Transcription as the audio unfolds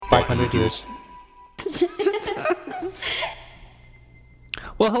500 years.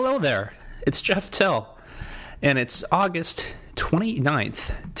 Well, hello there. It's Jeff Till, and it's August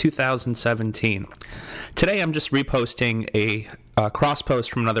 29th, 2017. Today I'm just reposting a cross-post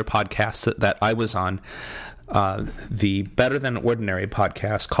from another podcast that I was on. The Better Than Ordinary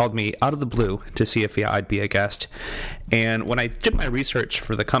podcast called me out of the blue to see if I'd be a guest. And when I did my research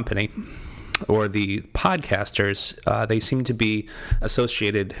for the company, or the podcasters, they seem to be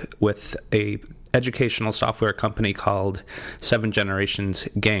associated with a educational software company called 7 Generations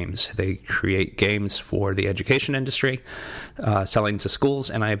Games. They create games for the education industry, selling to schools,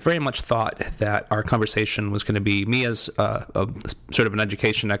 and I very much thought that our conversation was going to be me as a sort of an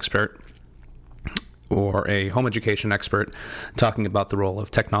education expert or a home education expert talking about the role of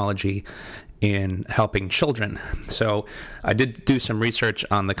technology in helping children. So I did do some research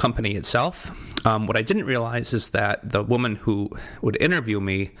on the company itself. What I didn't realize is that the woman who would interview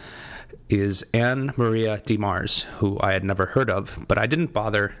me is AnnMaria DeMars, who I had never heard of, but I didn't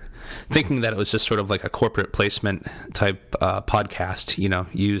bother thinking that it was just sort of like a corporate placement type podcast,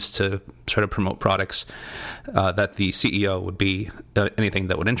 used to sort of promote products, that the CEO would be anything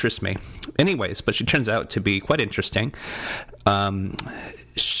that would interest me. Anyways, but she turns out to be quite interesting. AnnMaria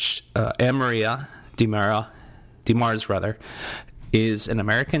DeMars is an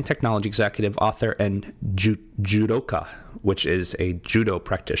American technology executive, author, and judoka, which is a judo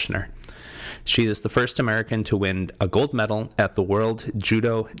practitioner. She is the first American to win a gold medal at the World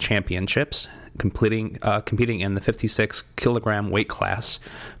Judo Championships, competing in the 56-kilogram weight class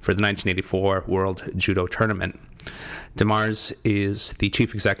for the 1984 World Judo Tournament. DeMars is the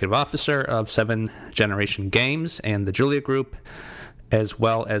chief executive officer of 7 Generation Games and the Julia Group, as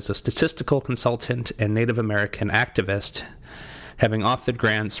well as a statistical consultant and Native American activist, having authored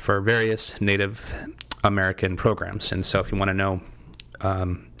grants for various Native American programs. And so if you want to know,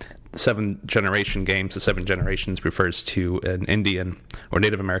 7 Generation Games, the 7 Generations refers to an Indian or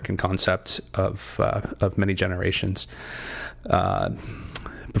Native American concept of many generations.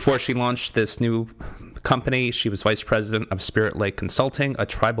 Before she launched this new company, she was vice president of Spirit Lake Consulting, a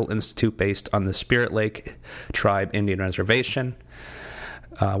tribal institute based on the Spirit Lake Tribe Indian Reservation,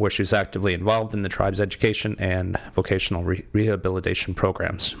 where she was actively involved in the tribe's education and vocational rehabilitation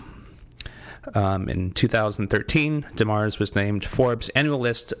programs. In 2013, DeMars was named Forbes' annual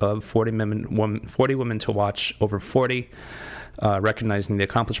list of 40 women to watch over 40, recognizing the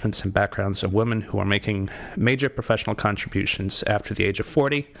accomplishments and backgrounds of women who are making major professional contributions after the age of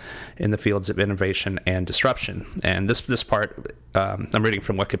 40 in the fields of innovation and disruption. And this part, I'm reading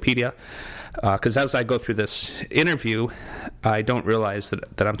from Wikipedia, because as I go through this interview, I don't realize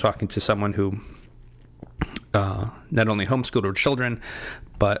that I'm talking to someone who not only homeschooled her children,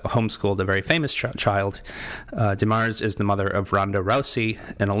 but homeschooled a very famous child. DeMars is the mother of Ronda Rousey,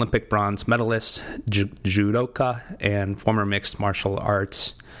 an Olympic bronze medalist, judoka, and former mixed martial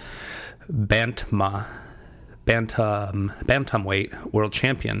arts bantamweight world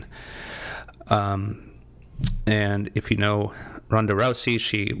champion. And if you know Ronda Rousey,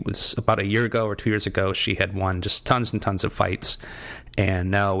 she was about a year ago or 2 years ago, she had won just tons and tons of fights, and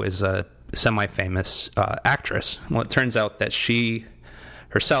now is a semi-famous actress. Well, it turns out that she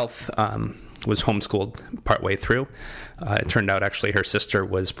herself was homeschooled partway through. It turned out actually her sister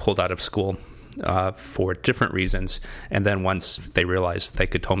was pulled out of school for different reasons, and then once they realized they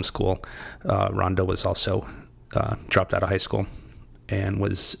could homeschool, Rhonda was also dropped out of high school and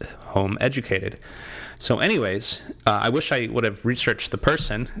was home educated. So anyways, I wish I would have researched the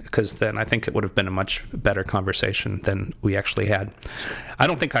person, because then I think it would have been a much better conversation than we actually had. I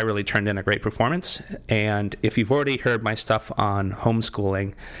don't think I really turned in a great performance, and if you've already heard my stuff on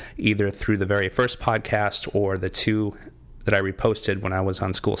homeschooling, either through the very first podcast or the 2 that I reposted when I was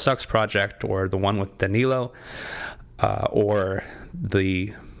on School Sucks Project, or the one with Danillo, or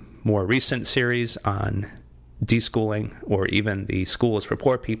the more recent series on deschooling, or even the School is for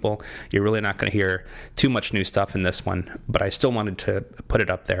Poor People, you're really not going to hear too much new stuff in this one, but I still wanted to put it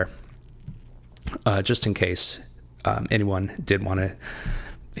up there just in case anyone did want to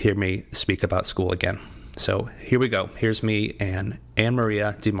hear me speak about school again. So here we go. Here's me and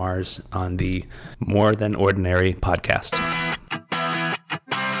AnnMaria DeMars on the More Than Ordinary podcast.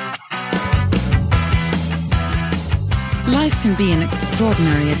 Life can be an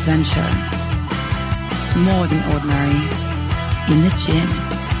extraordinary adventure. More than ordinary. In the gym.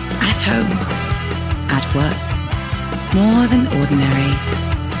 At home. At work. More than ordinary.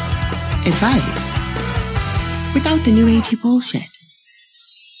 Advice. Without the new agey bullshit.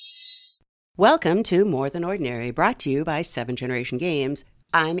 Welcome to More Than Ordinary, brought to you by 7 Generation Games.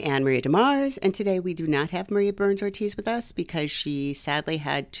 I'm AnnMaria DeMars, and today we do not have Maria Burns-Ortiz with us because she sadly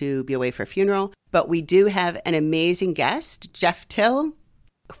had to be away for a funeral. But we do have an amazing guest, Jeff Till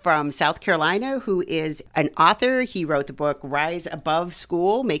from South Carolina, who is an author. He wrote the book Rise Above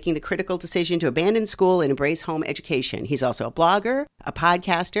School, Making the Critical Decision to Abandon School and Embrace Home Education. He's also a blogger, a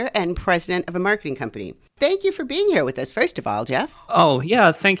podcaster, and president of a marketing company. Thank you for being here with us, first of all, Jeff. Oh,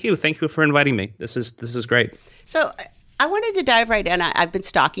 yeah, thank you. Thank you for inviting me. This is great. So I wanted to dive right in. I've been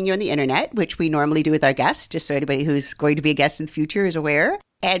stalking you on the internet, which we normally do with our guests, just so anybody who's going to be a guest in the future is aware,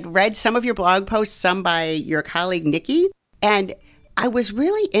 and read some of your blog posts, some by your colleague, Nikki. And I was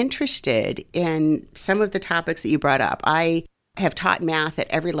really interested in some of the topics that you brought up. I have taught math at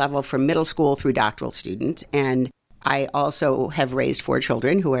every level from middle school through doctoral student. And I also have raised 4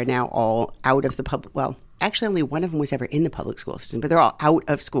 children who are now all out of the public. Well, actually, only one of them was ever in the public school system, but they're all out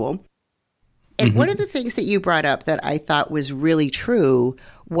of school. And one of the things that you brought up that I thought was really true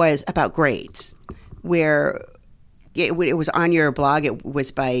was about grades, where it was on your blog. It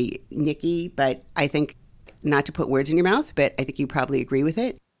was by Nikki, but I think, not to put words in your mouth, but I think you probably agree with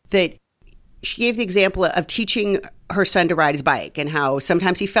it, that she gave the example of teaching her son to ride his bike and how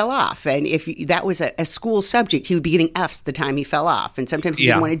sometimes he fell off. And if that was a school subject, he would be getting Fs the time he fell off. And sometimes he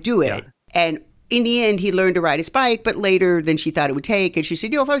didn't want to do it. Yeah. And in the end, he learned to ride his bike, but later than she thought it would take. And she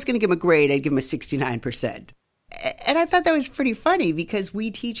said, if I was going to give him a grade, I'd give him a 69%. And I thought that was pretty funny because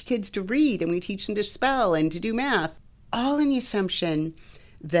we teach kids to read and we teach them to spell and to do math, all in the assumption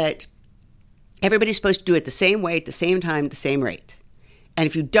that everybody's supposed to do it the same way, at the same time, at the same rate. And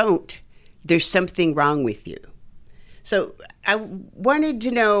if you don't, there's something wrong with you. So I wanted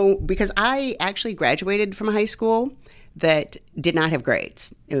to know, because I actually graduated from high school that did not have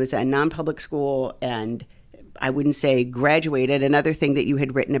grades. It was a non-public school, and I wouldn't say graduated. Another thing that you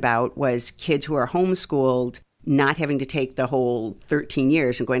had written about was kids who are homeschooled not having to take the whole 13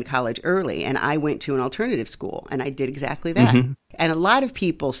 years and going to college early. And I went to an alternative school, and I did exactly that. Mm-hmm. And a lot of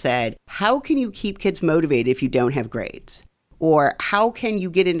people said, how can you keep kids motivated if you don't have grades? Or how can you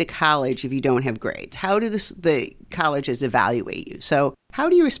get into college if you don't have grades? How do the colleges evaluate you? So how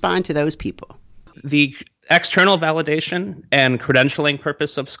do you respond to those people? The external validation and credentialing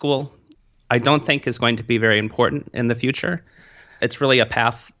purpose of school, I don't think is going to be very important in the future. It's really a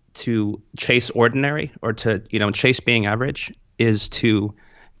path to chase ordinary, or to, chase being average, is to,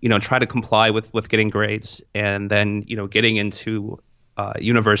 try to comply with getting grades, and then, getting into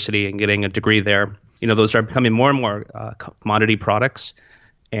university and getting a degree there. Those are becoming more and more commodity products,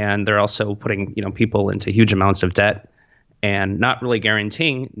 and they're also putting, people into huge amounts of debt and not really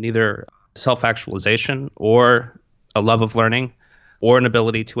guaranteeing neither self-actualization or a love of learning or an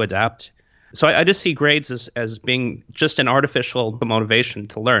ability to adapt. So I just see grades as being just an artificial motivation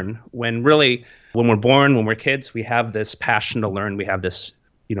to learn, when really, when we're born, when we're kids, we have this passion to learn. We have this,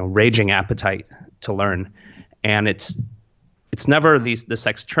 raging appetite to learn. And it's never this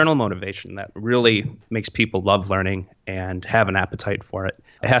external motivation that really makes people love learning and have an appetite for it.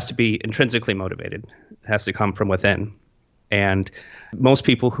 It has to be intrinsically motivated. It has to come from within. And most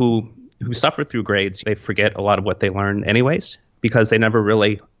people who suffer through grades, they forget a lot of what they learn anyways, because they never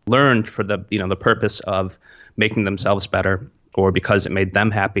really learned for the purpose of making themselves better, or because it made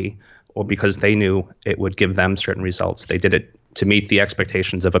them happy, or because they knew it would give them certain results. They did it to meet the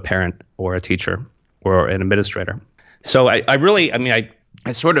expectations of a parent or a teacher or an administrator. So I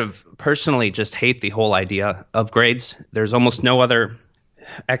sort of personally just hate the whole idea of grades. There's almost no other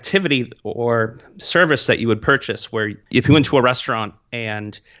activity or service that you would purchase where if you went to a restaurant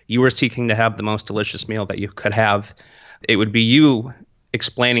and you were seeking to have the most delicious meal that you could have, it would be you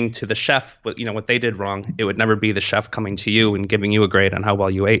explaining to the chef what they did wrong. It would never be the chef coming to you and giving you a grade on how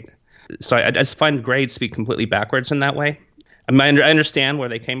well you ate. So I just find grades to be completely backwards in that way. I understand where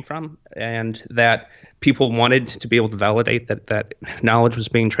they came from, and that people wanted to be able to validate that knowledge was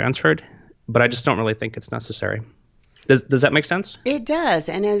being transferred, but I just don't really think it's necessary. Does that make sense? It does.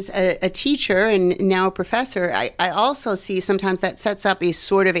 And as a teacher and now a professor, I also see sometimes that sets up a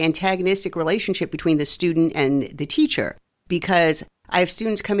sort of antagonistic relationship between the student and the teacher, because I have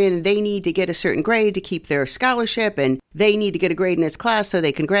students come in and they need to get a certain grade to keep their scholarship, and they need to get a grade in this class so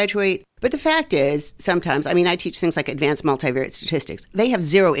they can graduate. But the fact is, sometimes, I teach things like advanced multivariate statistics. They have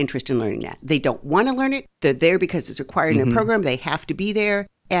zero interest in learning that. They don't want to learn it. They're there because it's required in a program. They have to be there.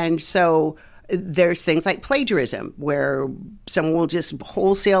 And so there's things like plagiarism, where someone will just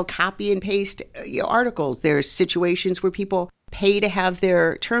wholesale copy and paste articles. There's situations where people pay to have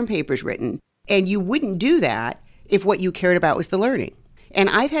their term papers written. And you wouldn't do that if what you cared about was the learning. And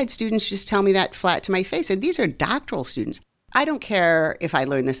I've had students just tell me that flat to my face. And these are doctoral students. I don't care if I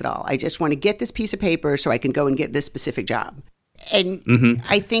learn this at all. I just want to get this piece of paper so I can go and get this specific job. And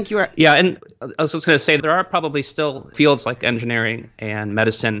I think you're... Yeah, and I was just going to say, there are probably still fields like engineering and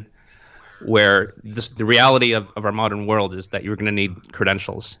medicine where the reality of our modern world is that you're going to need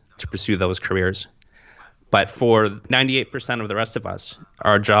credentials to pursue those careers. But for 98% of the rest of us,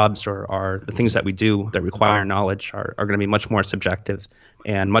 our jobs or the things that we do that require knowledge are going to be much more subjective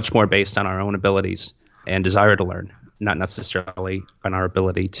and much more based on our own abilities and desire to learn, not necessarily on our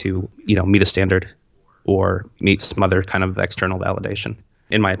ability to, meet a standard or meet some other kind of external validation,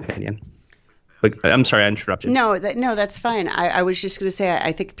 in my opinion. But I'm sorry, I interrupted. No, that's fine. I was just going to say,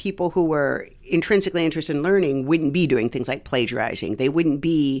 I think people who were intrinsically interested in learning wouldn't be doing things like plagiarizing. They wouldn't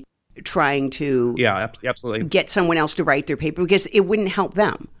be trying to absolutely get someone else to write their paper because it wouldn't help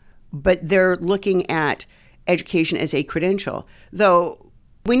them. But they're looking at education as a credential. Though,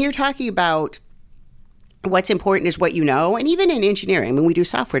 when you're talking about what's important is what you know, and even in engineering, we do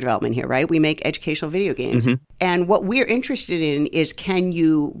software development here, right? We make educational video games. And what we're interested in is, can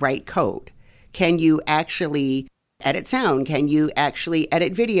you write code? Can you actually edit sound? Can you actually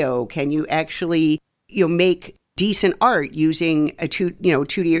edit video? Can you actually, make decent art using a 2D or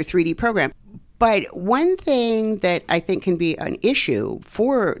 3D program? But one thing that I think can be an issue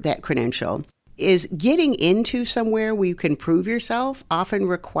for that credential is getting into somewhere where you can prove yourself often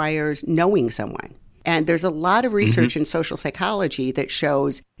requires knowing someone. And there's a lot of research in social psychology that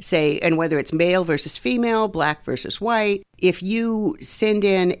shows, say, and whether it's male versus female, black versus white, if you send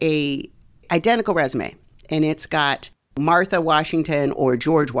in a identical resume and it's got Martha Washington or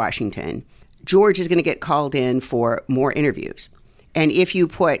George Washington, George is going to get called in for more interviews. And if you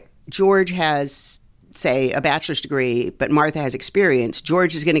put George has, say, a bachelor's degree, but Martha has experience,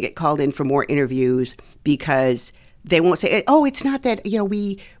 George is going to get called in for more interviews because they won't say, oh, it's not that,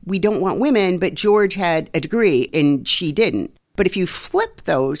 we don't want women, but George had a degree and she didn't. But if you flip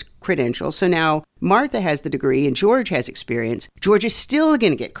those credentials, so now Martha has the degree and George has experience, George is still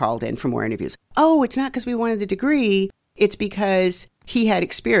going to get called in for more interviews. Oh, it's not because we wanted the degree, it's because he had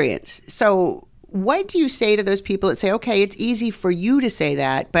experience. So what do you say to those people that say, okay, it's easy for you to say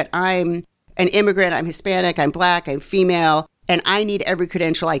that, but I'm an immigrant, I'm Hispanic, I'm black, I'm female, and I need every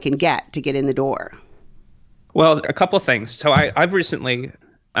credential I can get to get in the door? Well, a couple of things. So I've recently,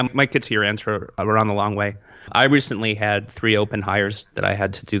 I might get to your answer around the long way. I recently had 3 open hires that I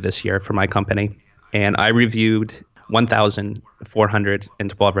had to do this year for my company, and I reviewed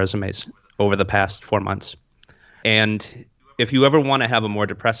 1,412 resumes over the past 4 months. And if you ever want to have a more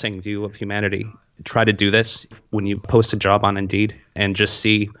depressing view of humanity, try to do this when you post a job on Indeed and just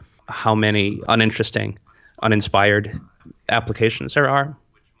see how many uninteresting, uninspired applications there are,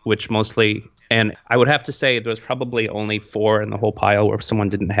 which mostly, and I would have to say there was probably only 4 in the whole pile where someone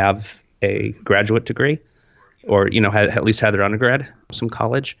didn't have a graduate degree or, had at least had their undergrad, some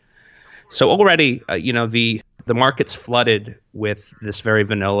college. So already, the market's flooded with this very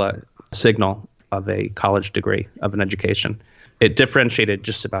vanilla signal of a college degree, of an education. It differentiated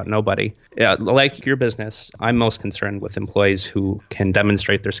just about nobody. Like your business, I'm most concerned with employees who can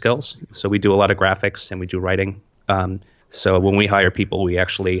demonstrate their skills. So we do a lot of graphics and we do writing. So when we hire people, we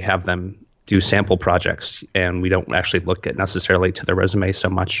actually have them do sample projects, and we don't actually look at necessarily to their resume so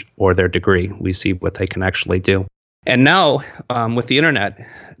much or their degree. We see what they can actually do. And now with the internet,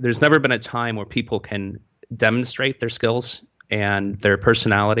 there's never been a time where people can demonstrate their skills and their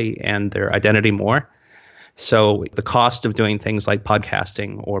personality and their identity more. So the cost of doing things like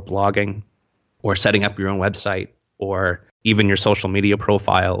podcasting or blogging or setting up your own website or even your social media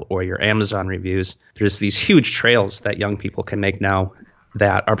profile or your Amazon reviews, there's these huge trails that young people can make now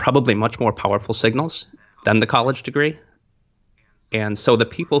that are probably much more powerful signals than the college degree. And so the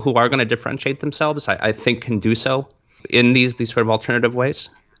people who are going to differentiate themselves, I think, can do so in these sort of alternative ways.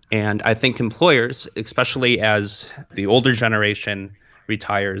 And I think employers, especially as the older generation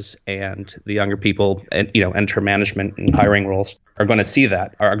retires and the younger people, enter management and hiring roles, are going to see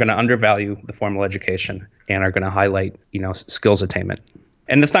that, are going to undervalue the formal education and are going to highlight, skills attainment.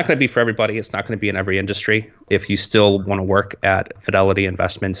 And it's not going to be for everybody. It's not going to be in every industry. If you still want to work at Fidelity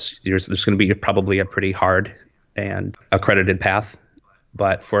Investments, there's going to be probably a pretty hard and accredited path.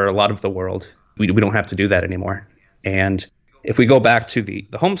 But for a lot of the world, we don't have to do that anymore. And if we go back to the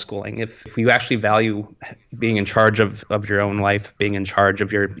homeschooling, if you actually value being in charge of your own life, being in charge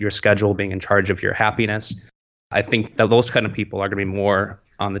of your schedule, being in charge of your happiness, I think that those kind of people are going to be more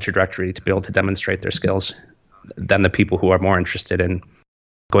on the trajectory to be able to demonstrate their skills than the people who are more interested in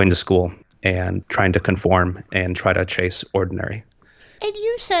going to school and trying to conform and try to chase ordinary. And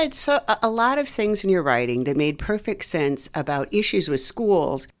you said a lot of things in your writing that made perfect sense about issues with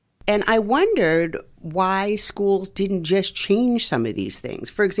schools. And I wondered why schools didn't just change some of these things.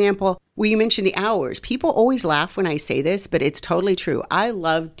 For example, Well, you mentioned the hours. People always laugh when I say this, but it's totally true. I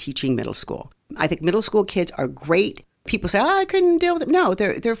love teaching middle school. I think middle school kids are great. People say, I couldn't deal with them. No,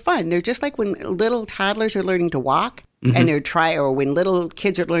 they're fun. They're just like when little toddlers are learning to walk and or when little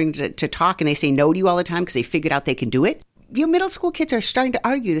kids are learning to talk and they say no to you all the time because they figured out they can do it. Middle school kids are starting to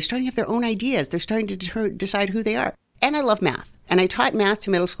argue. They're starting to have their own ideas. They're starting to decide who they are. And I love math. And I taught math to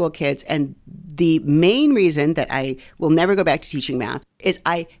middle school kids. And the main reason that I will never go back to teaching math is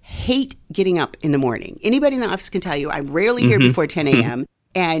I hate getting up in the morning. Anybody in the office can tell you I'm rarely here before 10 a.m.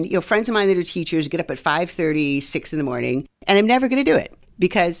 And friends of mine that are teachers get up at 5:30, 6 in the morning. And I'm never going to do it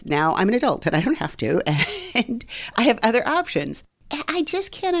because now I'm an adult and I don't have to. And I have other options. I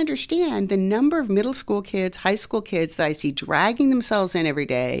just can't understand the number of middle school kids, high school kids that I see dragging themselves in every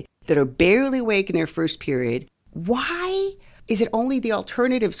day that are barely awake in their first period. Why is it only the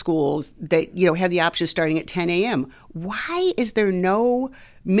alternative schools that, have the option starting at 10 a.m.? Why is there no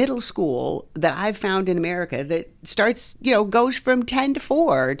middle school that I've found in America that starts, goes from 10 to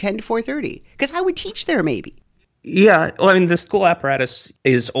 4 or 10 to 4:30? Because I would teach there maybe. Yeah. Well, the school apparatus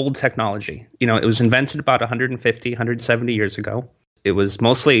is old technology. It was invented about 150, 170 years ago. It was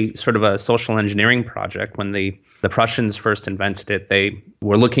mostly sort of a social engineering project. When the Prussians first invented it, they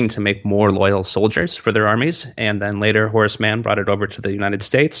were looking to make more loyal soldiers for their armies. And then later, Horace Mann brought it over to the United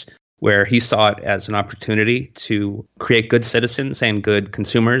States, where he saw it as an opportunity to create good citizens and good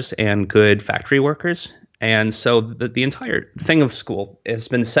consumers and good factory workers. And so the entire thing of school has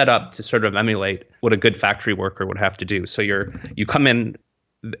been set up to sort of emulate what a good factory worker would have to do. So you come in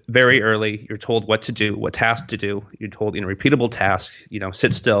very early, you're told what to do, what task to do. You're told, repeatable tasks,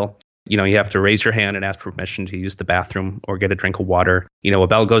 sit still. You have to raise your hand and ask for permission to use the bathroom or get a drink of water. A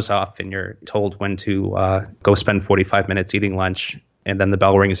bell goes off and you're told when to go spend 45 minutes eating lunch. And then the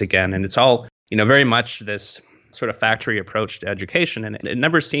bell rings again. And it's all, very much this sort of factory approach to education. And it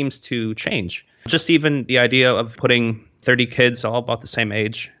never seems to change. Just even the idea of putting 30 kids all about the same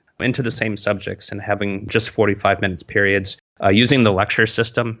age into the same subjects and having just 45 minutes periods. Using the lecture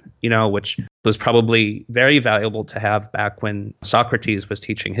system, which was probably very valuable to have back when Socrates was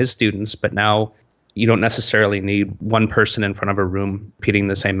teaching his students. But now you don't necessarily need one person in front of a room repeating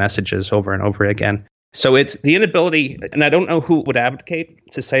the same messages over and over again. So it's the inability, and I don't know who would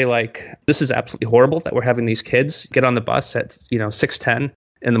advocate to say, this is absolutely horrible that we're having these kids get on the bus at, 6:10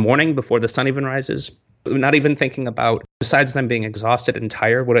 in the morning before the sun even rises. Not even thinking about, besides them being exhausted and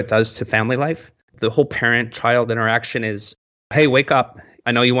tired, what it does to family life. The whole parent-child interaction is, hey, wake up.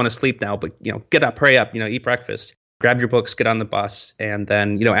 I know you want to sleep now, but, get up, hurry up, eat breakfast, grab your books, get on the bus. And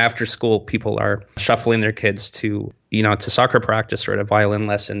then, after school, people are shuffling their kids to soccer practice or to violin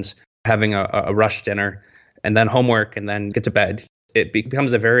lessons, having a rush dinner and then homework and then get to bed. It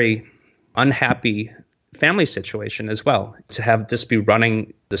becomes a very unhappy family situation as well to have just be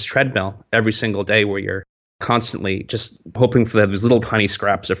running this treadmill every single day where you're constantly just hoping for those little tiny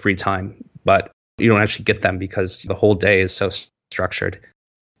scraps of free time. But you don't actually get them because the whole day is so structured.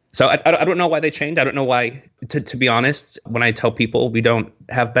 So I don't know why they changed. I don't know why, to be honest, when I tell people we don't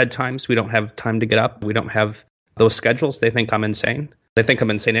have bedtimes, we don't have time to get up, we don't have those schedules, they think I'm insane. They think I'm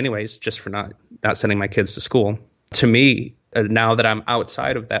insane anyways, just for not sending my kids to school. To me, now that I'm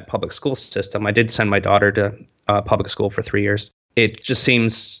outside of that public school system, I did send my daughter to public school for 3 years. It just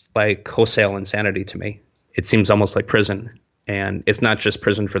seems like wholesale insanity to me. It seems almost like prison. And it's not just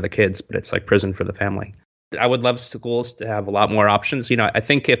prison for the kids, but it's like prison for the family. I would love schools to have a lot more options. I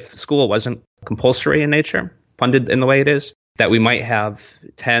think if school wasn't compulsory in nature, funded in the way it is, that we might have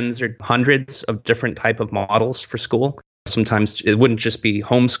tens or hundreds of different type of models for school. Sometimes it wouldn't just be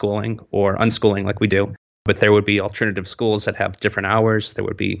homeschooling or unschooling like we do, but there would be alternative schools that have different hours. There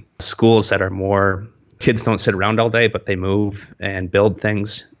would be schools that are more, kids don't sit around all day, but they move and build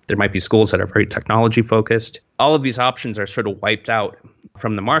things. There might be schools that are very technology focused. All of these options are sort of wiped out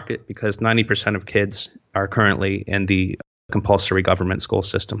from the market because 90% of kids are currently in the compulsory government school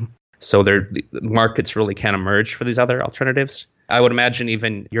system. So the markets really can't emerge for these other alternatives. I would imagine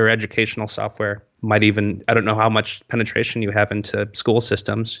even your educational software might even, I don't know how much penetration you have into school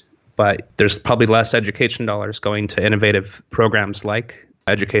systems, but there's probably less education dollars going to innovative programs like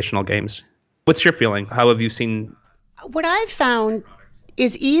educational games. What's your feeling? How have you seen? What I've found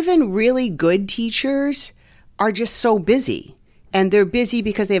is even really good teachers are just so busy. And they're busy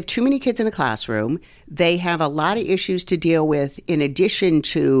because they have too many kids in a classroom. They have a lot of issues to deal with in addition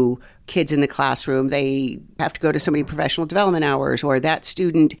to kids in the classroom. They have to go to so many professional development hours, or that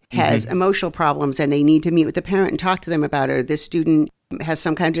student has emotional problems and they need to meet with the parent and talk to them about it. Or this student has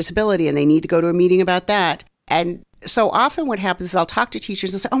some kind of disability and they need to go to a meeting about that. And So often what happens is I'll talk to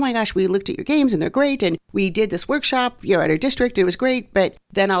teachers and say, oh my gosh, we looked at your games and they're great. And we did this workshop, at our district. It was great. But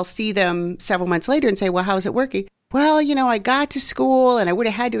then I'll see them several months later and say, well, how is it working? Well, I got to school and I would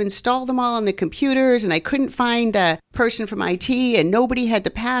have had to install them all on the computers and I couldn't find the person from IT and nobody had the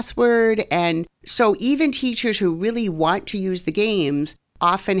password. And so even teachers who really want to use the games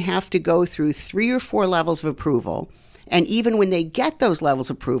often have to go through 3 or 4 levels of approval. And even when they get those levels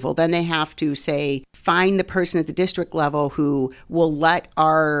of approval, then they have to, say, find the person at the district level who will let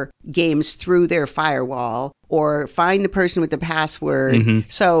our games through their firewall or find the person with the password. Mm-hmm.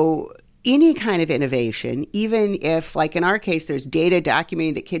 So any kind of innovation, even if, like in our case, there's data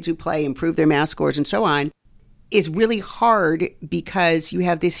documenting that kids who play improve their math scores and so on, is really hard because you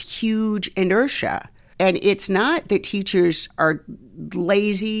have this huge inertia. And it's not that teachers are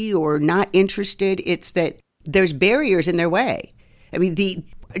lazy or not interested. It's that there's barriers in their way. I mean, the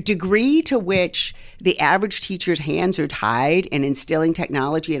degree to which the average teacher's hands are tied in instilling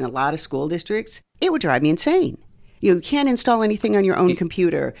technology in a lot of school districts, it would drive me insane. You can't install anything on your own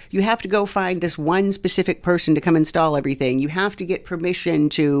computer. You have to go find this one specific person to come install everything. You have to get permission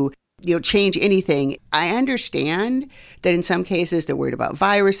to change anything. I understand that in some cases they're worried about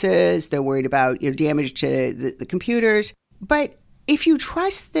viruses, they're worried about damage to the computers. But if you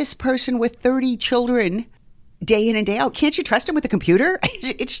trust this person with 30 children day in and day out, can't you trust them with a computer?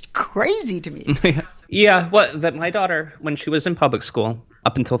 It's crazy to me. Yeah, my daughter, when she was in public school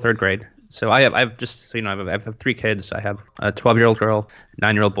up until 3rd grade, so I have just so you know, I have 3 kids. I have a 12-year-old girl,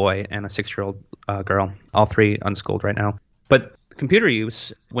 9-year-old boy, and a 6-year-old girl, all 3 unschooled right now. But computer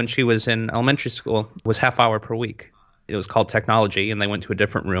use when she was in elementary school was half hour per week. It was called technology, and they went to a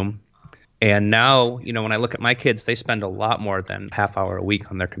different room. And now, when I look at my kids, they spend a lot more than half hour a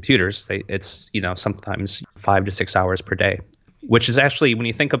week on their computers. It's sometimes 5 to 6 hours per day, which is actually, when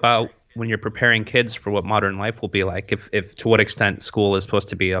you think about when you're preparing kids for what modern life will be like, if to what extent school is supposed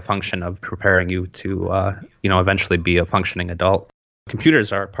to be a function of preparing you to, eventually be a functioning adult.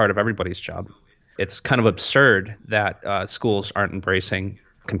 Computers are part of everybody's job. It's kind of absurd that schools aren't embracing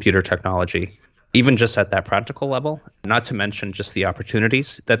computer technology, even just at that practical level, not to mention just the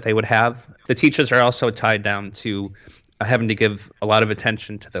opportunities that they would have. The teachers are also tied down to having to give a lot of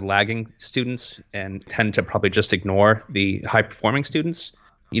attention to the lagging students and tend to probably just ignore the high-performing students.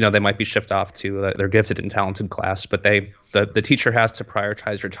 They might be shipped off to their gifted and talented class, but the teacher has to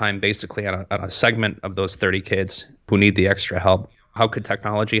prioritize her time basically on a segment of those 30 kids who need the extra help. How could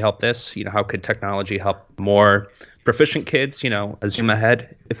technology help this? How could technology help more proficient kids, zoom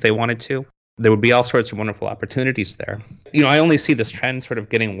ahead if they wanted to? There would be all sorts of wonderful opportunities there. I only see this trend sort of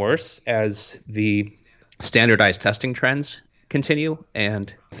getting worse as the standardized testing trends continue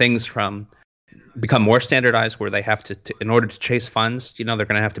and things become more standardized where they have to in order to chase funds, they're going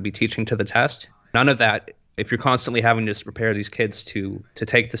to have to be teaching to the test. None of that, if you're constantly having to prepare these kids to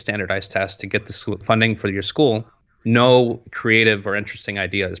take the standardized test, to get the funding for your school, no creative or interesting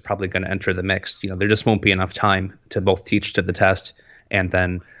idea is probably going to enter the mix. There just won't be enough time to both teach to the test and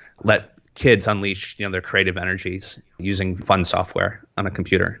then let kids unleash, their creative energies using fun software on a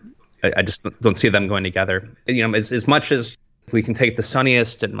computer. I just don't see them going together. As much as we can take the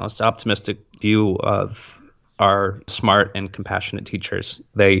sunniest and most optimistic view of our smart and compassionate teachers,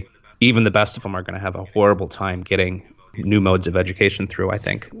 even the best of them are going to have a horrible time getting new modes of education through, I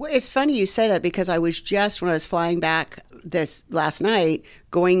think. Well, it's funny you say that because I was just, when I was flying back this last night,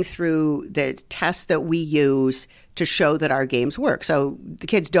 going through the tests that we use to show that our games work. So the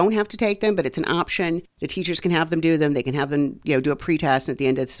kids don't have to take them, but it's an option. The teachers can have them do them. They can have them, do a pre-test, and at the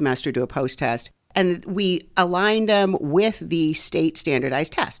end of the semester do a post-test. And we align them with the state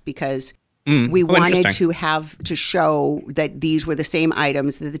standardized test because we wanted to show that these were the same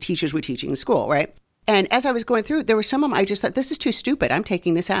items that the teachers were teaching in school, right? And as I was going through, there were some of them I just thought, this is too stupid. I'm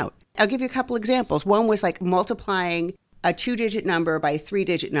taking this out. I'll give you a couple examples. One was like multiplying a 2-digit number by a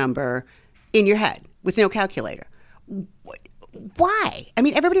 3-digit number in your head with no calculator. Why? I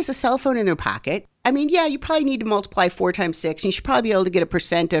mean, everybody has a cell phone in their pocket. I mean, yeah, you probably need to multiply 4 times 6. And you should probably be able to get a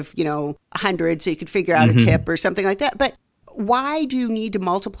percent of, 100 so you could figure out a tip or something like that. But why do you need to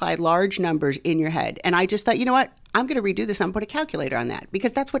multiply large numbers in your head? And I just thought, you know what? I'm going to redo this. I'm going to put a calculator on that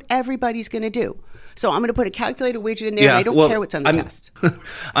because that's what everybody's going to do. So I'm going to put a calculator widget in there, and I don't care what's on the test.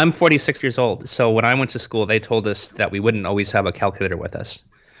 I'm 46 years old. So when I went to school, they told us that we wouldn't always have a calculator with us.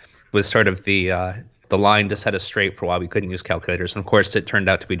 It was sort of the line to set us straight for why we couldn't use calculators. And of course, it turned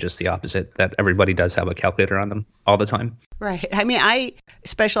out to be just the opposite, that everybody does have a calculator on them all the time. Right. I mean, I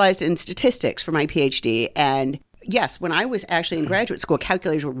specialized in statistics for my PhD, and yes, when I was actually in graduate school,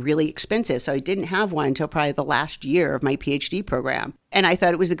 calculators were really expensive. So I didn't have one until probably the last year of my PhD program. And I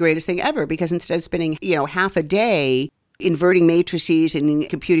thought it was the greatest thing ever because instead of spending, half a day inverting matrices and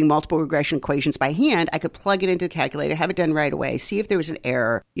computing multiple regression equations by hand, I could plug it into the calculator, have it done right away, see if there was an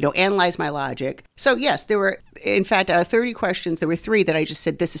error, analyze my logic. So yes, there were, in fact, out of 30 questions, there were 3 that I just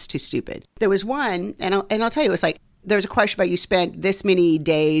said, this is too stupid. There was one, and I'll tell you, it was like, there's a question about you spent this many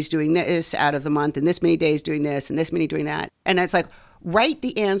days doing this out of the month and this many days doing this and this many doing that. And it's like, write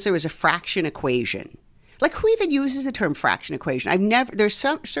the answer as a fraction equation. Like, who even uses the term fraction equation? There's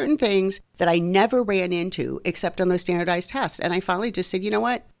some certain things that I never ran into except on those standardized tests. And I finally just said, you know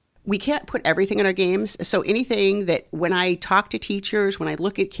what? We can't put everything in our games. So anything that when I talk to teachers, when I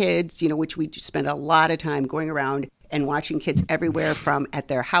look at kids, which we spend a lot of time going around and watching kids everywhere from at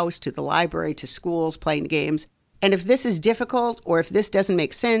their house to the library to schools playing games. And if this is difficult or if this doesn't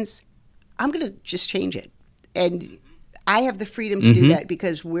make sense, I'm going to just change it. And I have the freedom to do that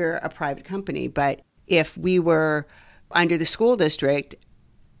because we're a private company. But if we were under the school district,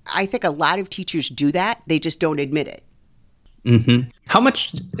 I think a lot of teachers do that. They just don't admit it. Mm-hmm. How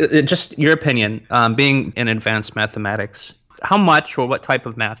much, just your opinion, being in advanced mathematics, how much or what type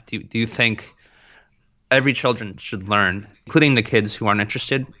of math do you think every children should learn, including the kids who aren't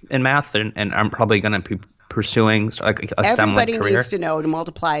interested in math and aren't probably going to be pursuing a STEM-like career? Everybody needs to know to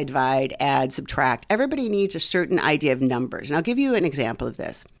multiply, divide, add, subtract. Everybody needs a certain idea of numbers. And I'll give you an example of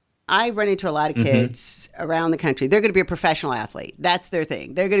this. I run into a lot of kids around the country. They're going to be a professional athlete. That's their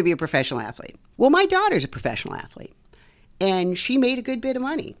thing. They're going to be a professional athlete. Well, my daughter's a professional athlete, and she made a good bit of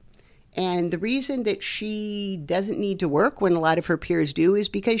money. And the reason that she doesn't need to work when a lot of her peers do is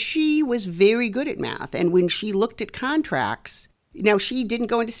because she was very good at math. And when she looked at contracts, now she didn't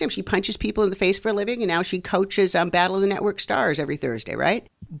go into STEM. She punches people in the face for a living, and now she coaches Battle of the Network Stars every Thursday, right?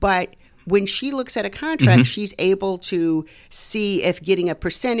 But when she looks at a contract, she's able to see if getting a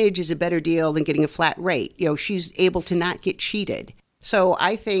percentage is a better deal than getting a flat rate. She's able to not get cheated. So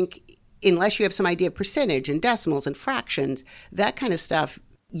I think unless you have some idea of percentage and decimals and fractions, that kind of stuff,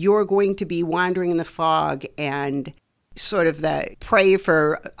 you're going to be wandering in the fog and sort of the prey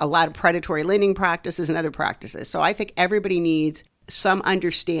for a lot of predatory lending practices and other practices. So I think everybody needs some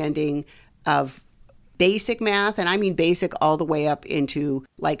understanding of basic math, and I mean basic all the way up into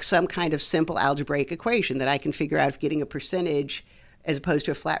like some kind of simple algebraic equation that I can figure out if getting a percentage as opposed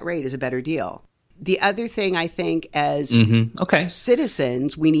to a flat rate is a better deal. The other thing I think as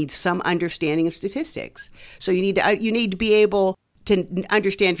citizens, we need some understanding of statistics. So you need to be able to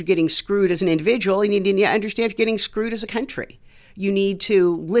understand if you're getting screwed as an individual. You need to understand if you're getting screwed as a country. You need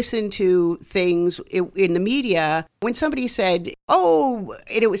to listen to things in the media. When somebody said, and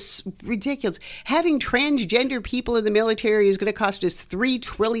it was ridiculous, having transgender people in the military is going to cost us $3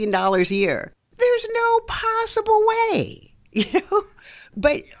 trillion a year. There's no possible way,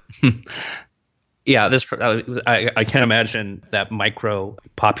 But yeah, I can't imagine that micro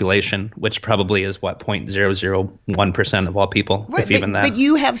population, which probably is 0.001% of all people, right, if even that. But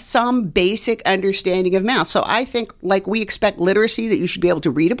you have some basic understanding of math. So I think like we expect literacy, that you should be able to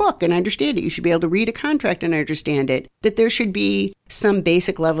read a book and understand it. You should be able to read a contract and understand it, that there should be some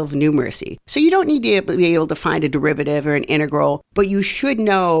basic level of numeracy. So you don't need to be able to find a derivative or an integral, but you should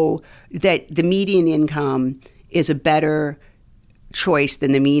know that the median income is a better choice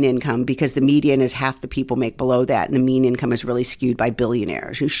than the mean income, because the median is half the people make below that, and the mean income is really skewed by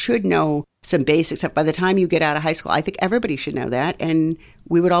billionaires. You should know some basic stuff. By the time you get out of high school, I think everybody should know that, and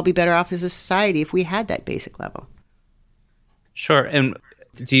we would all be better off as a society if we had that basic level. Sure. And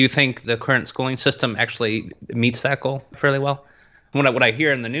do you think the current schooling system actually meets that goal fairly well? What I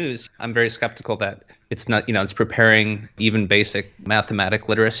hear in the news, I'm very skeptical that it's not, it's preparing even basic mathematic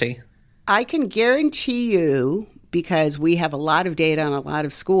literacy. I can guarantee you, because we have a lot of data on a lot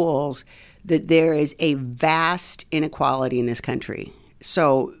of schools, that there is a vast inequality in this country.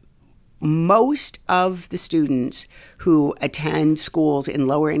 So most of the students who attend schools in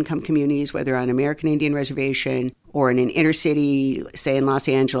lower income communities, whether on American Indian Reservation or in an inner city, say in Los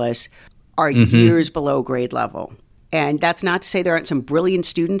Angeles, are years below grade level. And that's not to say there aren't some brilliant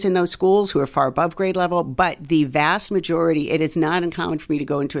students in those schools who are far above grade level, but the vast majority, it is not uncommon for me to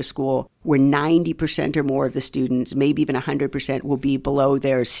go into a school where 90% or more of the students, maybe even 100%, will be below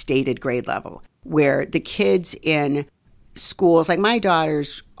their stated grade level, where the kids in schools, like my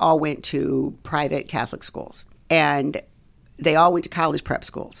daughters all went to private Catholic schools, and they all went to college prep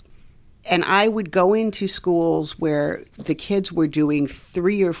schools. And I would go into schools where the kids were doing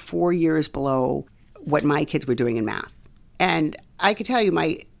 3 or 4 years below what my kids were doing in math. And I could tell you,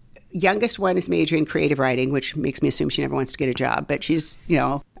 youngest one is majoring in creative writing, which makes me assume she never wants to get a job, but she's,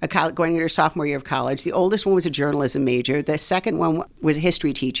 going into her sophomore year of college. The oldest one was a journalism major. The second one was a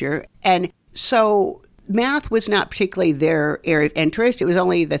history teacher. And so math was not particularly their area of interest. It was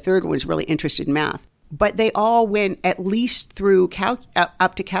only the third one was really interested in math. But they all went at least through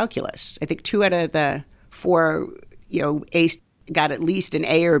up to calculus. I think 2 out of the 4, got at least an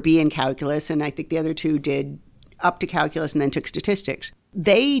A or B in calculus, and I think the other 2 did up to calculus and then took statistics.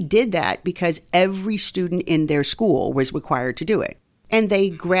 They did that because every student in their school was required to do it. And they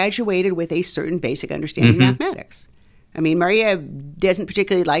graduated with a certain basic understanding of mathematics. I mean, Maria doesn't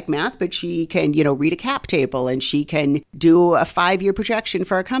particularly like math, but she can, read a cap table, and she can do a 5-year projection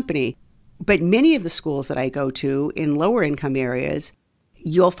for a company. But many of the schools that I go to in lower income areas,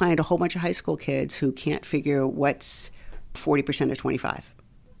 you'll find a whole bunch of high school kids who can't figure what's 40% of 25.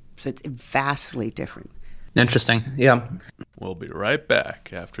 So it's vastly different. Interesting. Yeah. We'll be right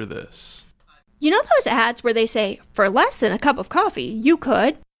back after this. You know those ads where they say, for less than a cup of coffee, you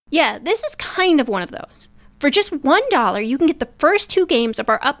could? Yeah, this is kind of one of those. For just $1, you can get the first 2 games of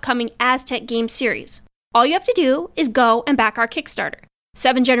our upcoming Aztec game series. All you have to do is go and back our Kickstarter.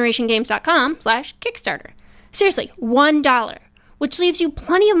 7generationgames.com/Kickstarter. Seriously, $1, which leaves you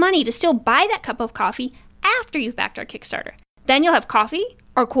plenty of money to still buy that cup of coffee after you've backed our Kickstarter. Then you'll have coffee,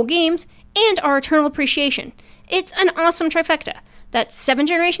 our cool games, and our eternal appreciation. It's an awesome trifecta. That's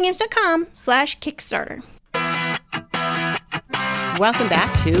 7generationgames.com/Kickstarter. Welcome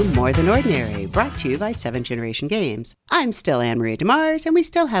back to More Than Ordinary, brought to you by 7 Generation Games. I'm still AnnMaria DeMars, and we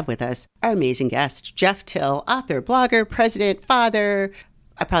still have with us our amazing guest, Jeff Till, author, blogger, president, father.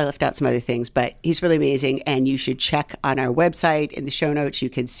 I probably left out some other things, but he's really amazing, and you should check on our website. In the show notes, you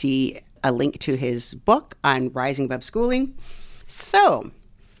can see a link to his book on rising above schooling. So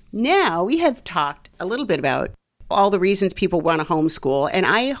now we have talked a little bit about all the reasons people want to homeschool. And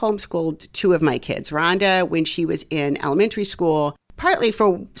I homeschooled 2 of my kids. Rhonda, when she was in elementary school, partly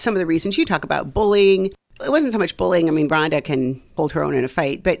for some of the reasons you talk about, bullying. It wasn't so much bullying. I mean, Rhonda can hold her own in a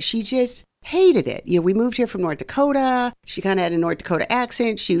fight, but she just hated it. We moved here from North Dakota. She kind of had a North Dakota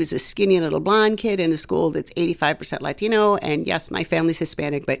accent. She was a skinny little blonde kid in a school that's 85% Latino. And yes, my family's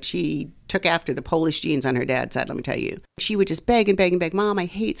Hispanic, but she took after the Polish genes on her dad's side, let me tell you. She would just beg and beg and beg, Mom, I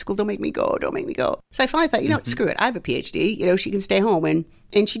hate school. Don't make me go. Don't make me go. So I finally thought, screw it. I have a PhD. She can stay home.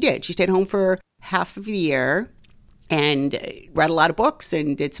 And she did. She stayed home for half of the year and read a lot of books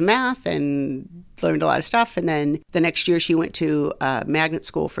and did some math and learned a lot of stuff. And then the next year she went to a magnet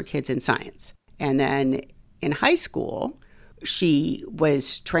school for kids in science. And then in high school, she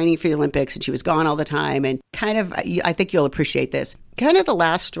was training for the Olympics and she was gone all the time. And kind of, I think you'll appreciate this, kind of the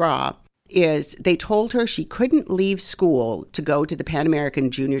last straw is they told her she couldn't leave school to go to the Pan American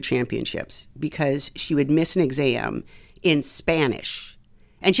Junior Championships because she would miss an exam in Spanish.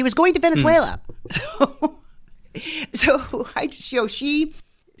 And she was going to Venezuela. So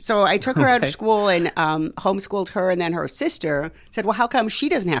I took her out of school and homeschooled her, and then her sister said, well, how come she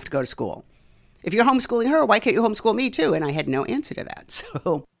doesn't have to go to school? If you're homeschooling her, why can't you homeschool me too? And I had no answer to that.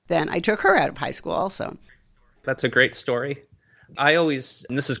 So then I took her out of high school also. That's a great story. I always,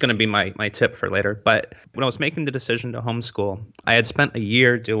 and this is going to be my tip for later, but when I was making the decision to homeschool, I had spent a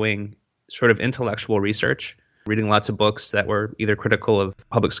year doing sort of intellectual research, reading lots of books that were either critical of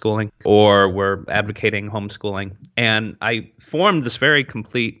public schooling or were advocating homeschooling. And I formed this very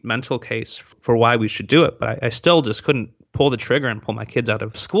complete mental case for why we should do it. But I still just couldn't pull the trigger and pull my kids out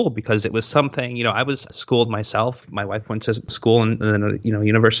of school because it was something, I was schooled myself. My wife went to school and then,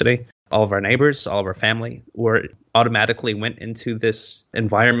 university. All of our neighbors, all of our family automatically went into this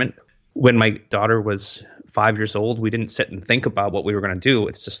environment. When my daughter was 5 years old, we didn't sit and think about what we were going to do.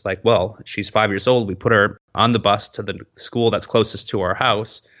 It's just like, well, she's 5 years old. We put her on the bus to the school that's closest to our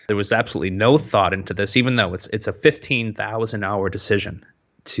house. There was absolutely no thought into this, even though it's a 15,000 hour decision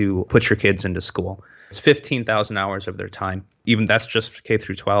to put your kids into school. It's 15,000 hours of their time. Even that's just K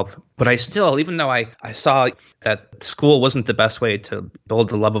through 12. But I still, even though I saw that school wasn't the best way to build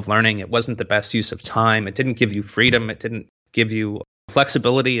the love of learning, it wasn't the best use of time. It didn't give you freedom. It didn't give you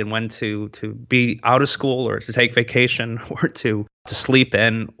flexibility in when to be out of school or to take vacation or to sleep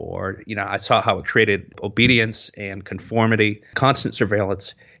in, or, I saw how it created obedience and conformity, constant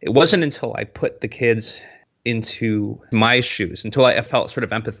surveillance. It wasn't until I put the kids into my shoes, until I felt sort of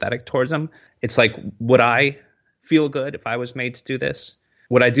empathetic towards them. It's like, would I feel good if I was made to do this?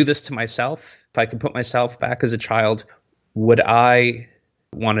 Would I do this to myself? If I could put myself back as a child, would I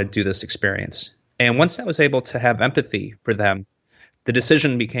want to do this experience? And once I was able to have empathy for them, the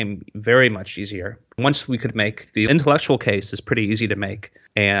decision became very much easier. Once we could make the intellectual case is pretty easy to make.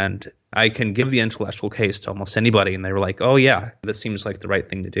 And I can give the intellectual case to almost anybody, and they were like, oh yeah, this seems like the right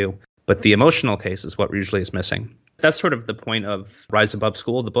thing to do. But the emotional case is what usually is missing. That's sort of the point of Rise Above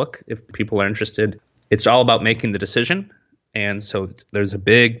School, the book, if people are interested. It's all about making the decision. And so there's a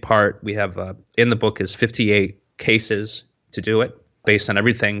big part we have in the book is 58 cases to do it, based on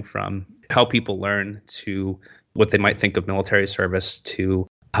everything from how people learn to what they might think of military service to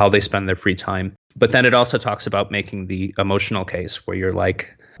how they spend their free time. But then it also talks about making the emotional case where you're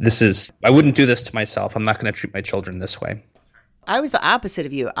like, I wouldn't do this to myself. I'm not going to treat my children this way. I was the opposite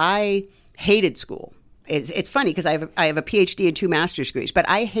of you. I hated school. It's funny because I have a PhD and 2 master's degrees, but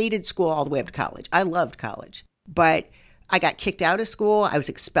I hated school all the way up to college. I loved college, but I got kicked out of school. I was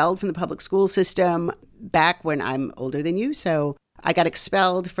expelled from the public school system back when I'm older than you. So I got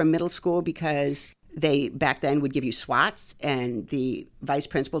expelled from middle school because they back then would give you swats, and the vice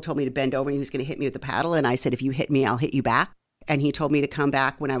principal told me to bend over and he was going to hit me with the paddle. And I said, if you hit me, I'll hit you back. And he told me to come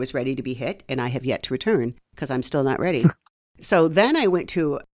back when I was ready to be hit. And I have yet to return because I'm still not ready. So then I went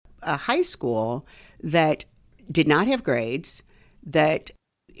to a high school that did not have grades, that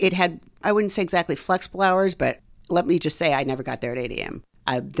it had, I wouldn't say exactly flexible hours, but let me just say I never got there at 8 a.m.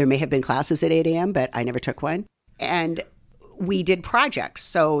 There may have been classes at 8 a.m., but I never took one. And we did projects.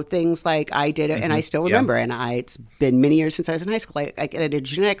 So things like I did, and I still remember, and it's been many years since I was in high school, I did a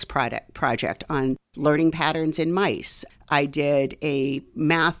genetics project on learning patterns in mice. I did a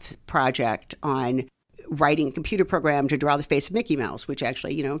math project on writing a computer program to draw the face of Mickey Mouse, which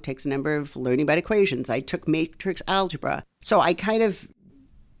actually, takes a number of learning about equations. I took matrix algebra. So I kind of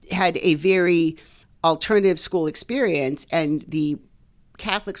had a very alternative school experience, and the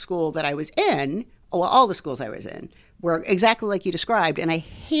Catholic school that I was in, well, all the schools I was in, were exactly like you described, and I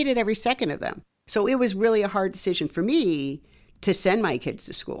hated every second of them. So it was really a hard decision for me to send my kids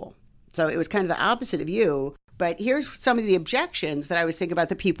to school. So it was kind of the opposite of you. But here's some of the objections that I was thinking about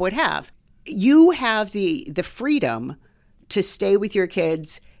that people would have. You have the freedom to stay with your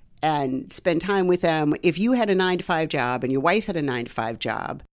kids and spend time with them. If you had a 9-to-5 job and your wife had a 9-to-5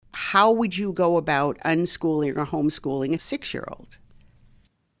 job, how would you go about unschooling or homeschooling a 6-year-old?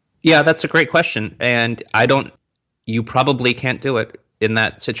 Yeah, that's a great question. And you probably can't do it in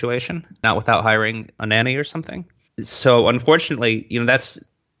that situation, not without hiring a nanny or something. So unfortunately, and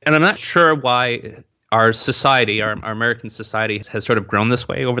I'm not sure why our society, our American society, has sort of grown this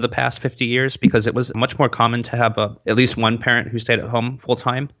way over the past 50 years, because it was much more common to have at least one parent who stayed at home full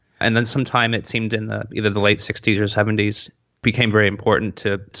time. And then sometime it seemed in either the late 60s or 70s, became very important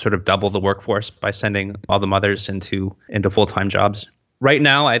to sort of double the workforce by sending all the mothers into full-time jobs. Right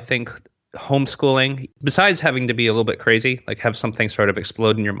now, I think homeschooling, besides having to be a little bit crazy, like have something sort of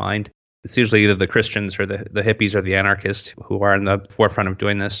explode in your mind, it's usually either the Christians or the hippies or the anarchists who are in the forefront of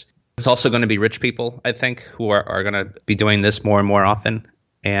doing this. It's also going to be rich people, I think, who are going to be doing this more and more often.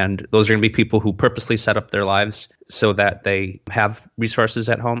 And those are going to be people who purposely set up their lives so that they have resources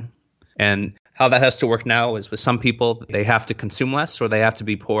at home. And how that has to work now is with some people, they have to consume less or they have to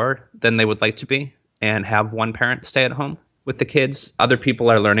be poorer than they would like to be and have one parent stay at home with the kids. Other people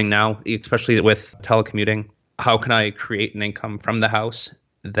are learning now, especially with telecommuting, how can I create an income from the house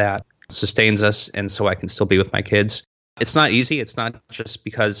that sustains us and so I can still be with my kids? It's not easy. It's not just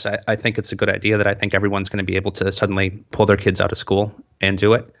because I think it's a good idea that I think everyone's going to be able to suddenly pull their kids out of school and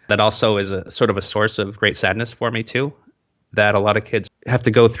do it. That also is a sort of a source of great sadness for me too, that a lot of kids have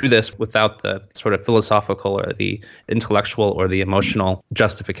to go through this without the sort of philosophical or the intellectual or the emotional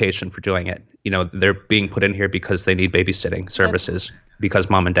justification for doing it. They're being put in here because they need babysitting services because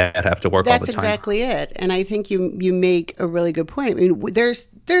mom and dad have to work all the time. That's exactly it. And I think you make a really good point. I mean,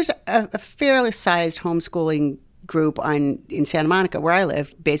 there's a fairly sized homeschooling group in Santa Monica, where I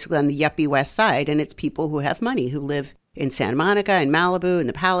live, basically on the yuppie west side, and it's people who have money, who live in Santa Monica and Malibu and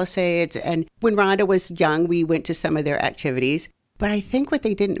the Palisades. And when Rhonda was young, we went to some of their activities. But I think what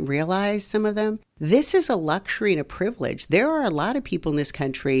they didn't realize, some of them, this is a luxury and a privilege. There are a lot of people in this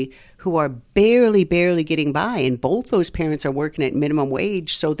country who are barely getting by, and both those parents are working at minimum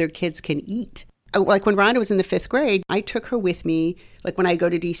wage so their kids can eat. Like when Rhonda was in the 5th grade, I took her with me. Like when I go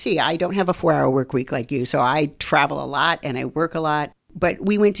to DC, I don't have a 4-hour work week like you, so I travel a lot and I work a lot. But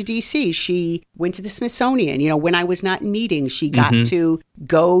we went to DC. She went to the Smithsonian. When I was not in meetings, she got to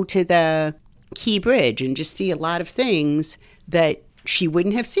go to the Key Bridge and just see a lot of things that she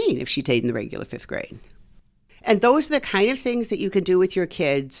wouldn't have seen if she stayed in the regular 5th grade. And those are the kind of things that you can do with your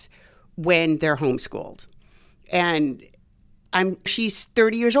kids when they're homeschooled. And she's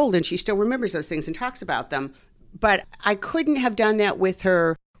 30 years old and she still remembers those things and talks about them. But I couldn't have done that with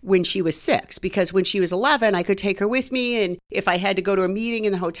her when she was 6, because when she was 11, I could take her with me. And if I had to go to a meeting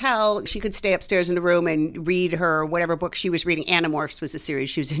in the hotel, she could stay upstairs in the room and read her whatever book she was reading. Animorphs was the series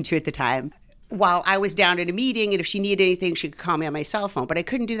she was into at the time, while I was down at a meeting. And if she needed anything, she could call me on my cell phone. But I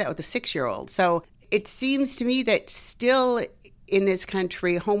couldn't do that with a 6-year-old. So it seems to me that still in this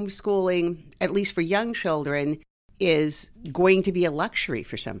country, homeschooling, at least for young children, is going to be a luxury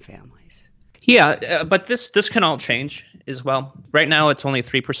for some families. Yeah, but this can all change as well. Right now, it's only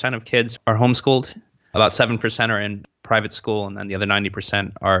 3% of kids are homeschooled. About 7% are in private school, and then the other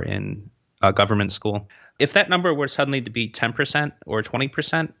 90% are in government school. If that number were suddenly to be 10% or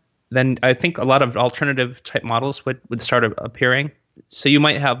 20%, then I think a lot of alternative type models would start appearing. So you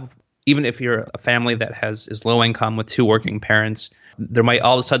might have, even if you're a family that is low income with 2 working parents, there might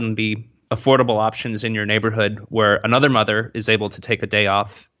all of a sudden be affordable options in your neighborhood where another mother is able to take a day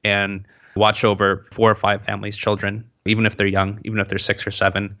off and watch over 4 or 5 families' children, even if they're young, even if they're 6 or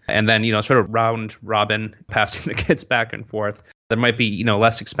 7. And then, sort of round robin, passing the kids back and forth. There might be,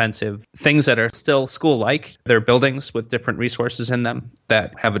 less expensive things that are still school-like. There are buildings with different resources in them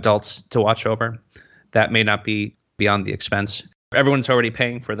that have adults to watch over. That may not be beyond the expense. Everyone's already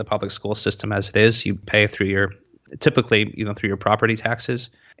paying for the public school system as it is. You pay through your property taxes,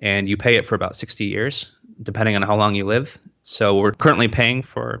 and you pay it for about 60 years, depending on how long you live. So we're currently paying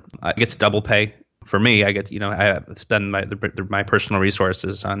for, I get to double pay. For me, I get, I spend my personal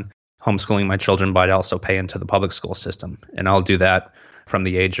resources on homeschooling my children, but I also pay into the public school system. And I'll do that from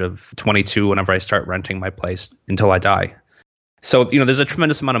the age of 22, whenever I start renting my place, until I die. So, there's a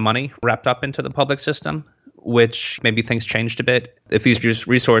tremendous amount of money wrapped up into the public system, which maybe things changed a bit. If these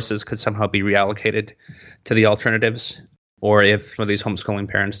resources could somehow be reallocated to the alternatives, or if some of these homeschooling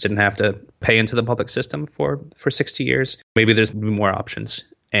parents didn't have to pay into the public system for 60 years, maybe there's more options.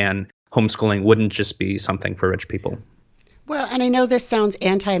 And homeschooling wouldn't just be something for rich people. Well, and I know this sounds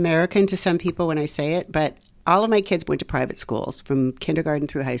anti-American to some people when I say it, but all of my kids went to private schools from kindergarten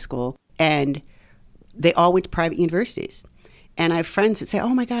through high school, and they all went to private universities. And I have friends that say,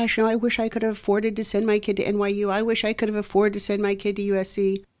 oh my gosh, I wish I could have afforded to send my kid to NYU. I wish I could have afforded to send my kid to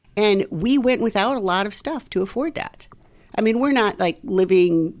USC. And we went without a lot of stuff to afford that. I mean, we're not like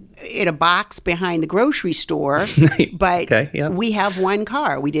living in a box behind the grocery store, but we have one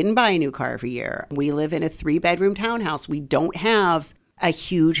car. We didn't buy a new car every year. We live in a 3-bedroom townhouse. We don't have a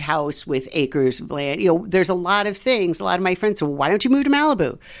huge house with acres of land. There's a lot of things. A lot of my friends say, well, why don't you move to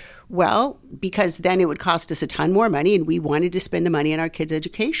Malibu? Well, because then it would cost us a ton more money, and we wanted to spend the money on our kids'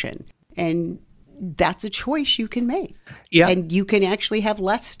 education. And that's a choice you can make. Yeah. And you can actually have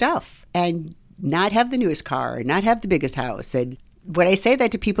less stuff and not have the newest car, not have the biggest house. And when I say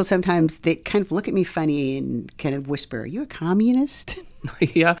that to people, sometimes they kind of look at me funny and kind of whisper, are you a communist?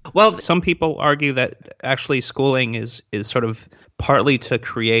 Yeah. Well, some people argue that actually schooling is sort of partly to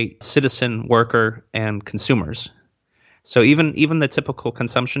create citizen, worker, and consumers. So even the typical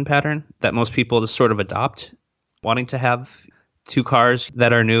consumption pattern that most people just sort of adopt, wanting to have 2 cars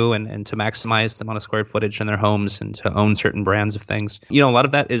that are new and to maximize the amount of square footage in their homes and to own certain brands of things. A lot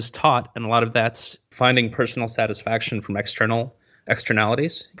of that is taught, and a lot of that's finding personal satisfaction from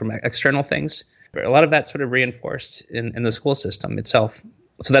externalities, from external things. A lot of that's sort of reinforced in the school system itself.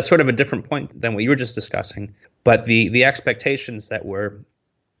 So that's sort of a different point than what you were just discussing. But the expectations that we're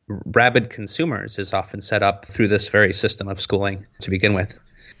rabid consumers is often set up through this very system of schooling to begin with.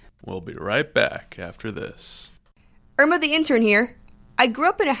 We'll be right back after this. Irma the intern here. I grew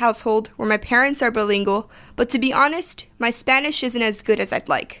up in a household where my parents are bilingual, but to be honest, my Spanish isn't as good as I'd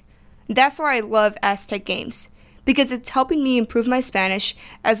like. That's why I love Aztec Games, because it's helping me improve my Spanish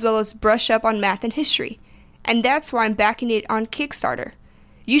as well as brush up on math and history. And that's why I'm backing it on Kickstarter.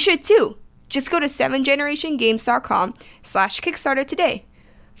 You should too. Just go to 7generationgames.com/Kickstarter today.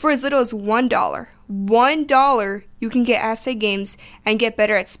 For as little as $1, you can get Aztec Games and get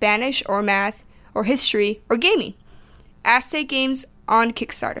better at Spanish or math or history or gaming. Aztec Games on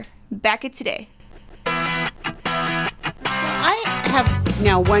Kickstarter. Back it today. I have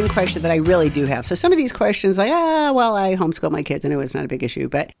now one question that I really do have. So some of these questions I homeschool my kids. I know it's not a big issue.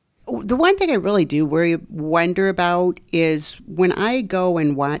 But the one thing I really do wonder about is when I go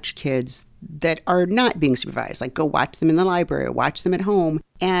and watch kids that are not being supervised, like go watch them in the library or watch them at home,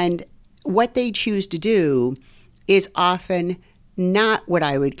 and what they choose to do is often not what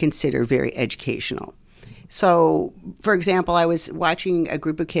I would consider very educational. So, for example, I was watching a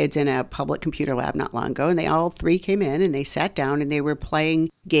group of kids in a public computer lab not long ago, and they all 3 came in and they sat down and they were playing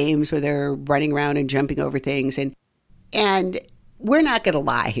games where they're running around and jumping over things. And we're not going to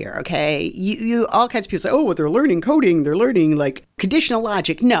lie here, okay? You all kinds of people say, oh, well, they're learning coding, they're learning like conditional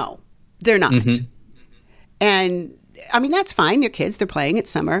logic. No, they're not. Mm-hmm. And I mean, that's fine. They're kids. They're playing.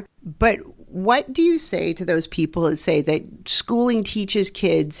 It's summer. But what do you say to those people that say that schooling teaches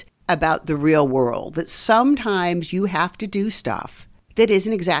kids about the real world, that sometimes you have to do stuff that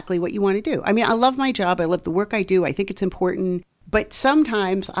isn't exactly what you want to do? I mean, I love my job. I love the work I do. I think it's important. But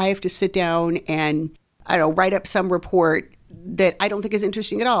sometimes I have to sit down and, I don't know, write up some report that I don't think is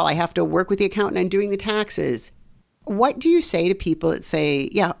interesting at all. I have to work with the accountant on doing the taxes. What do you say to people that say,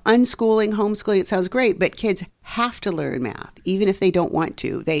 yeah, unschooling, homeschooling, it sounds great, but kids have to learn math, even if they don't want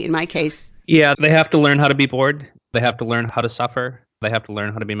to? They, in my case... Yeah, they have to learn how to be bored. They have to learn how to suffer. They have to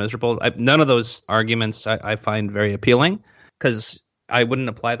learn how to be miserable. None of those arguments I find very appealing, because I wouldn't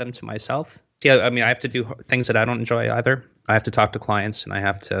apply them to myself. Yeah, I mean, I have to do things that I don't enjoy either. I have to talk to clients, and I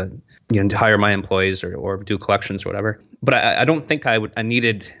have to, hire my employees or do collections or whatever. But I don't think I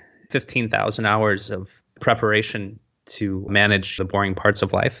needed 15,000 hours of preparation to manage the boring parts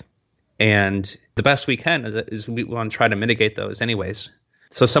of life. And the best we can is we want to try to mitigate those anyways.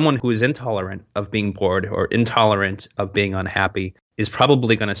 So someone who is intolerant of being bored or intolerant of being unhappy is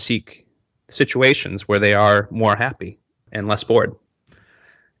probably going to seek situations where they are more happy and less bored.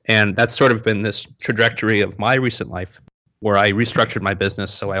 And that's sort of been this trajectory of my recent life, where I restructured my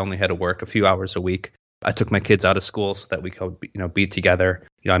business so I only had to work a few hours a week. I took my kids out of school so that we could, be together.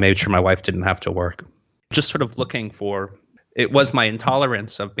 I made sure my wife didn't have to work. Just sort of looking for, it was my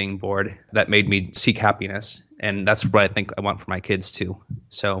intolerance of being bored that made me seek happiness. And that's what I think I want for my kids too.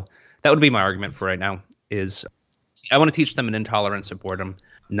 So that would be my argument for right now, is I want to teach them an intolerance of boredom,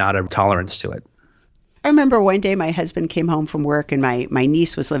 not a tolerance to it. I remember one day my husband came home from work, and my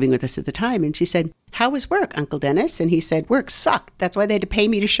niece was living with us at the time. And she said, "How was work, Uncle Dennis?" And he said, "Work sucked. That's why they had to pay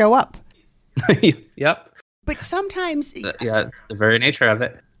me to show up." Yep. But sometimes... Yeah, the very nature of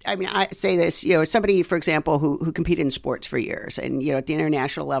it. I mean, I say this, somebody, for example, who competed in sports for years, and, at the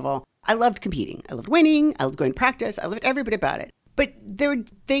international level, I loved competing. I loved winning. I loved going to practice. I loved every bit about it. But there were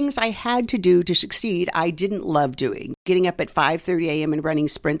things I had to do to succeed I didn't love doing. Getting up at 5:30 a.m. and running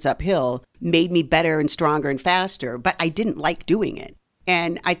sprints uphill made me better and stronger and faster, but I didn't like doing it.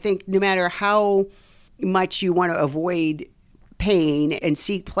 And I think no matter how much you want to avoid pain and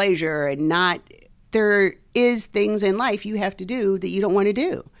seek pleasure and not, there is things in life you have to do that you don't want to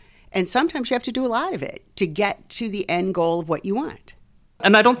do. And sometimes you have to do a lot of it to get to the end goal of what you want.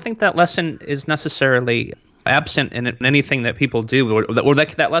 And I don't think that lesson is necessarily absent in anything that people do, or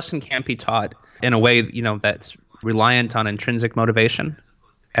that lesson can't be taught in a way, that's reliant on intrinsic motivation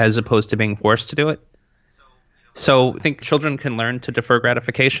as opposed to being forced to do it. So I think children can learn to defer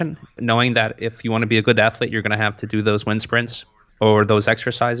gratification, knowing that if you want to be a good athlete, you're going to have to do those wind sprints or those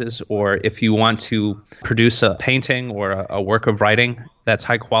exercises, or if you want to produce a painting or a work of writing that's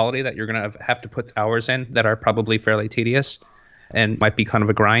high quality, that you're going to have to put hours in that are probably fairly tedious and might be kind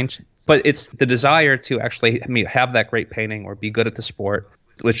of a grind. But it's the desire to actually have that great painting or be good at the sport,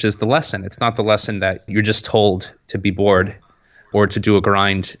 which is the lesson. It's not the lesson that you're just told to be bored or to do a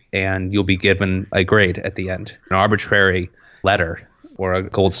grind and you'll be given a grade at the end, an arbitrary letter or a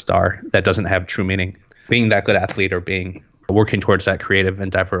gold star that doesn't have true meaning. Being that good athlete or working towards that creative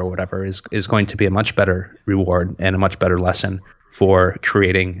endeavor or whatever is going to be a much better reward and a much better lesson for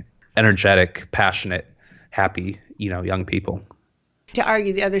creating energetic, passionate, happy, young people. To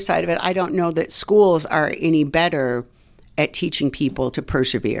argue the other side of it, I don't know that schools are any better at teaching people to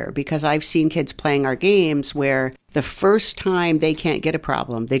persevere, because I've seen kids playing our games where the first time they can't get a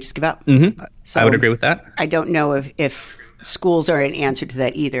problem, they just give up. Mm-hmm. So I would agree with that. I don't know if schools are an answer to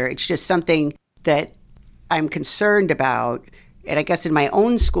that either. It's just something that I'm concerned about. And I guess in my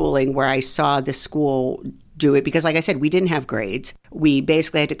own schooling, where I saw the school do it, because like I said, we didn't have grades. We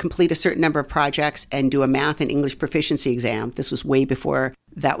basically had to complete a certain number of projects and do a math and English proficiency exam. This was way before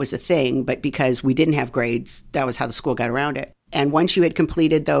that was a thing, but because we didn't have grades, that was how the school got around it. And once you had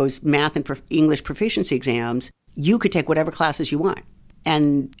completed those math and English proficiency exams, you could take whatever classes you want.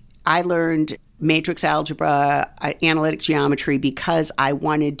 And I learned matrix algebra, analytic geometry, because I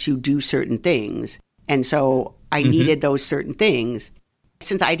wanted to do certain things. And so I needed those certain things.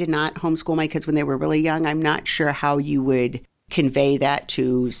 Since I did not homeschool my kids when they were really young, I'm not sure how you would convey that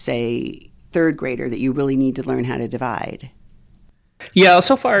to, say, third grader, that you really need to learn how to divide. Yeah,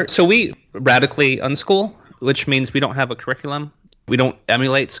 so we radically unschool, which means we don't have a curriculum. We don't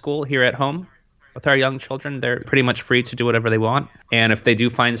emulate school here at home. With our young children, they're pretty much free to do whatever they want. And if they do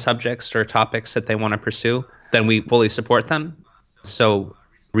find subjects or topics that they want to pursue, then we fully support them. So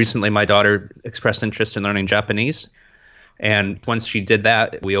recently, my daughter expressed interest in learning Japanese. And once she did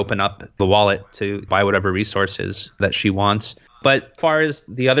that, we open up the wallet to buy whatever resources that she wants. But as far as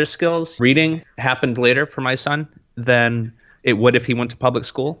the other skills, reading happened later for my son than it would if he went to public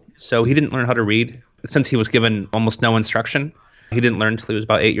school. So he didn't learn how to read since he was given almost no instruction. He didn't learn until he was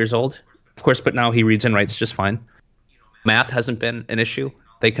about 8 years old, of course, but now he reads and writes just fine. Math hasn't been an issue.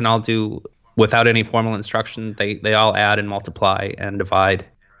 They can all do, without any formal instruction, they all add and multiply and divide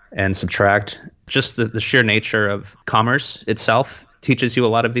and subtract. Just the sheer nature of commerce itself teaches you a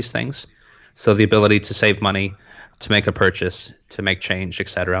lot of these things. So the ability to save money, to make a purchase, to make change,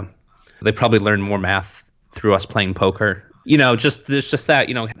 etc. They probably learn more math through us playing poker. There's just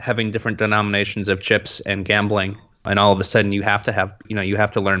that, having different denominations of chips and gambling. And all of a sudden you have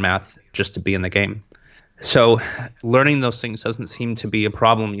to learn math just to be in the game. So learning those things doesn't seem to be a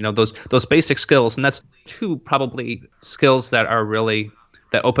problem. Those basic skills, and that's two probably skills that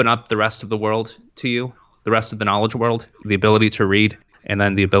open up the rest of the world to you, the rest of the knowledge world, the ability to read and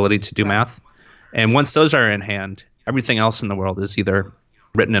then the ability to do math. And once those are in hand, everything else in the world is either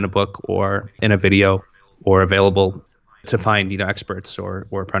written in a book or in a video or available to find, experts or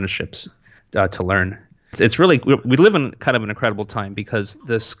apprenticeships to learn. It's really, we live in kind of an incredible time because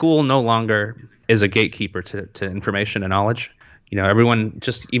the school no longer is a gatekeeper to information and knowledge. Everyone,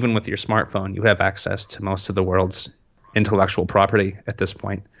 just even with your smartphone, you have access to most of the world's intellectual property at this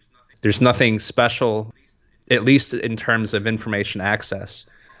point. There's nothing special, at least in terms of information access,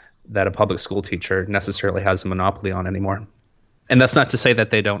 that a public school teacher necessarily has a monopoly on anymore. And that's not to say that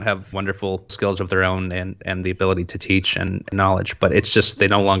they don't have wonderful skills of their own and the ability to teach and knowledge, but it's just they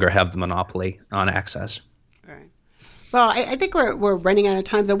no longer have the monopoly on access. Right. Well, I think we're running out of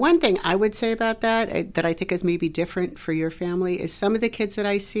time. The one thing I would say about that I think is maybe different for your family is some of the kids that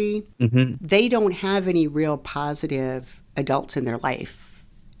I see, they don't have any real positive adults in their life.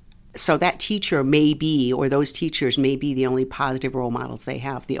 So that teacher may be, or those teachers may be the only positive role models they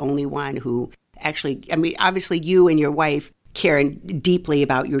have, the only one who actually, obviously you and your wife care deeply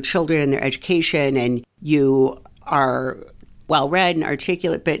about your children and their education, and you are well-read and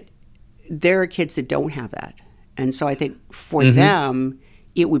articulate, but there are kids that don't have that. And so I think for them,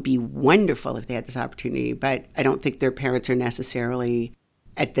 it would be wonderful if they had this opportunity, but I don't think their parents are necessarily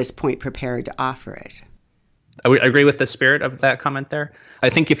at this point prepared to offer it. I agree with the spirit of that comment there. I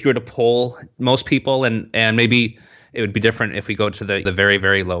think if you were to poll most people, and maybe it would be different if we go to the very,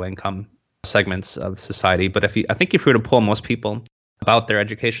 very low income segments of society, but I think if we were to poll most people about their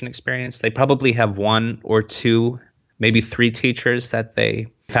education experience, they probably have one or two, maybe three teachers that they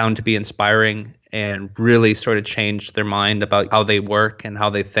found to be inspiring and really sort of changed their mind about how they work and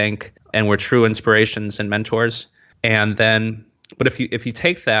how they think and were true inspirations and mentors. And then, but if you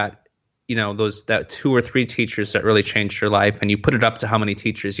take that, that two or three teachers that really changed your life and you put it up to how many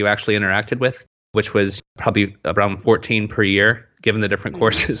teachers you actually interacted with, which was probably around 14 per year, given the different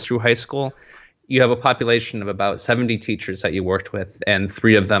courses through high school, you have a population of about 70 teachers that you worked with, and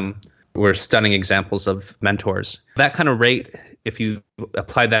 3 of them were stunning examples of mentors. That kind of rate, if you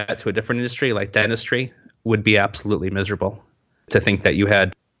apply that to a different industry like dentistry, would be absolutely miserable. To think that you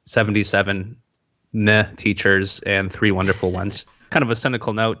had 77 meh teachers and 3 wonderful ones. Kind of a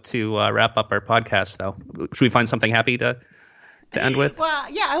cynical note to wrap up our podcast, though. Should we find something happy to end with?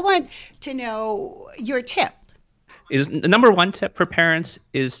 Well, yeah, I want to know your tip. The number one tip for parents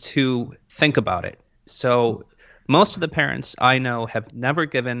is to think about it. So most of the parents I know have never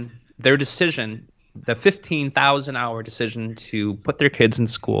given their decision, the 15,000-hour decision to put their kids in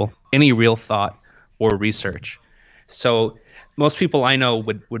school, any real thought or research. So most people I know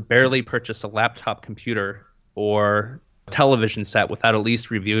would barely purchase a laptop computer or television set without at least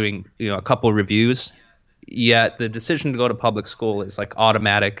reviewing a couple of reviews. Yet the decision to go to public school is like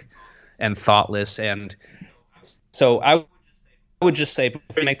automatic and thoughtless. And so I would just say,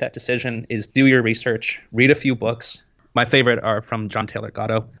 before you make that decision, is do your research, read a few books. My favorite are from John Taylor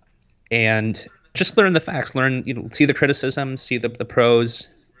Gatto, and just learn the facts, see the criticism, see the pros,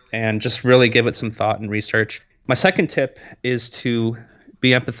 and just really give it some thought and research. My second tip is to be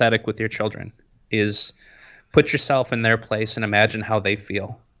empathetic with your children, is put yourself in their place and imagine how they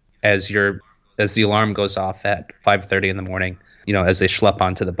feel as the alarm goes off at 5:30 in the morning, as they schlep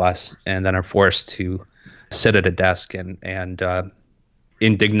onto the bus and then are forced to sit at a desk and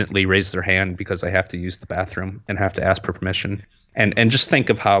indignantly raise their hand because they have to use the bathroom and have to ask for permission. And just think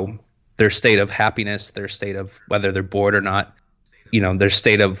of how their state of happiness, their state of whether they're bored or not, their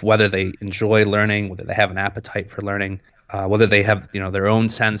state of whether they enjoy learning, whether they have an appetite for learning, whether they have, their own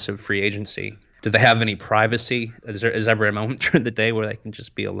sense of free agency. Do they have any privacy? Is there ever a moment during the day where they can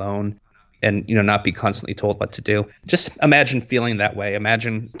just be alone and, not be constantly told what to do? Just imagine feeling that way.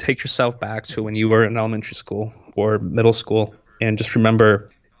 Take yourself back to when you were in elementary school or middle school and just remember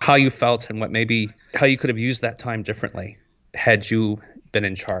how you felt and how you could have used that time differently had you been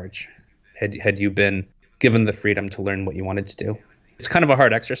in charge, had you been given the freedom to learn what you wanted to do. It's kind of a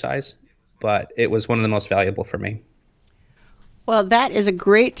hard exercise, but it was one of the most valuable for me. Well, that is a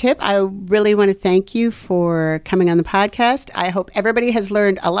great tip. I really want to thank you for coming on the podcast. I hope everybody has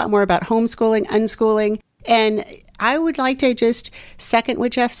learned a lot more about homeschooling, unschooling, and I would like to just second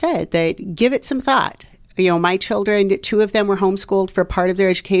what Jeff said, that give it some thought. My children, 2 of them were homeschooled for part of their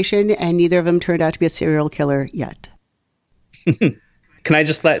education, and neither of them turned out to be a serial killer yet. Can I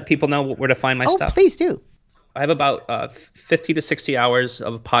just let people know where to find my stuff? Oh, please do. I have about 50 to 60 hours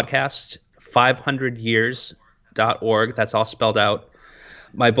of podcast, 500years.org. That's all spelled out.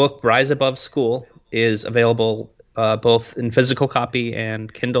 My book, Rise Above School, is available both in physical copy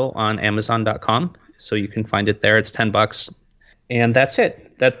and Kindle on Amazon.com. So you can find it there. It's $10. And that's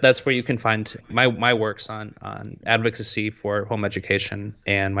it. That's where you can find my works on advocacy for home education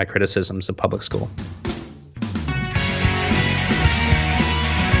and my criticisms of public school.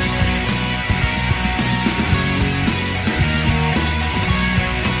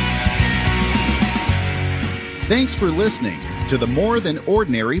 Thanks for listening to the More Than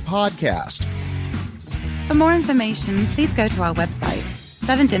Ordinary podcast. For more information, please go to our website,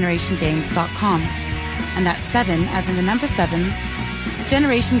 7generationgames.com. And that's 7 as in the number 7,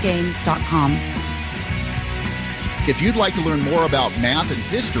 generationgames.com. If you'd like to learn more about math and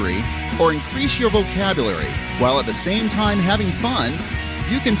history or increase your vocabulary while at the same time having fun,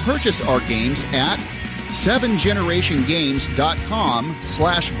 you can purchase our games at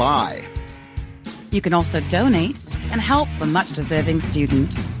 7generationgames.com/buy. You can also donate and help a much deserving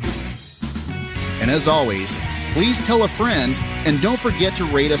student. And as always, please tell a friend and don't forget to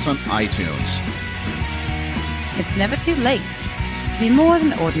rate us on iTunes. It's never too late to be more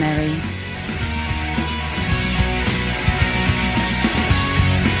than ordinary.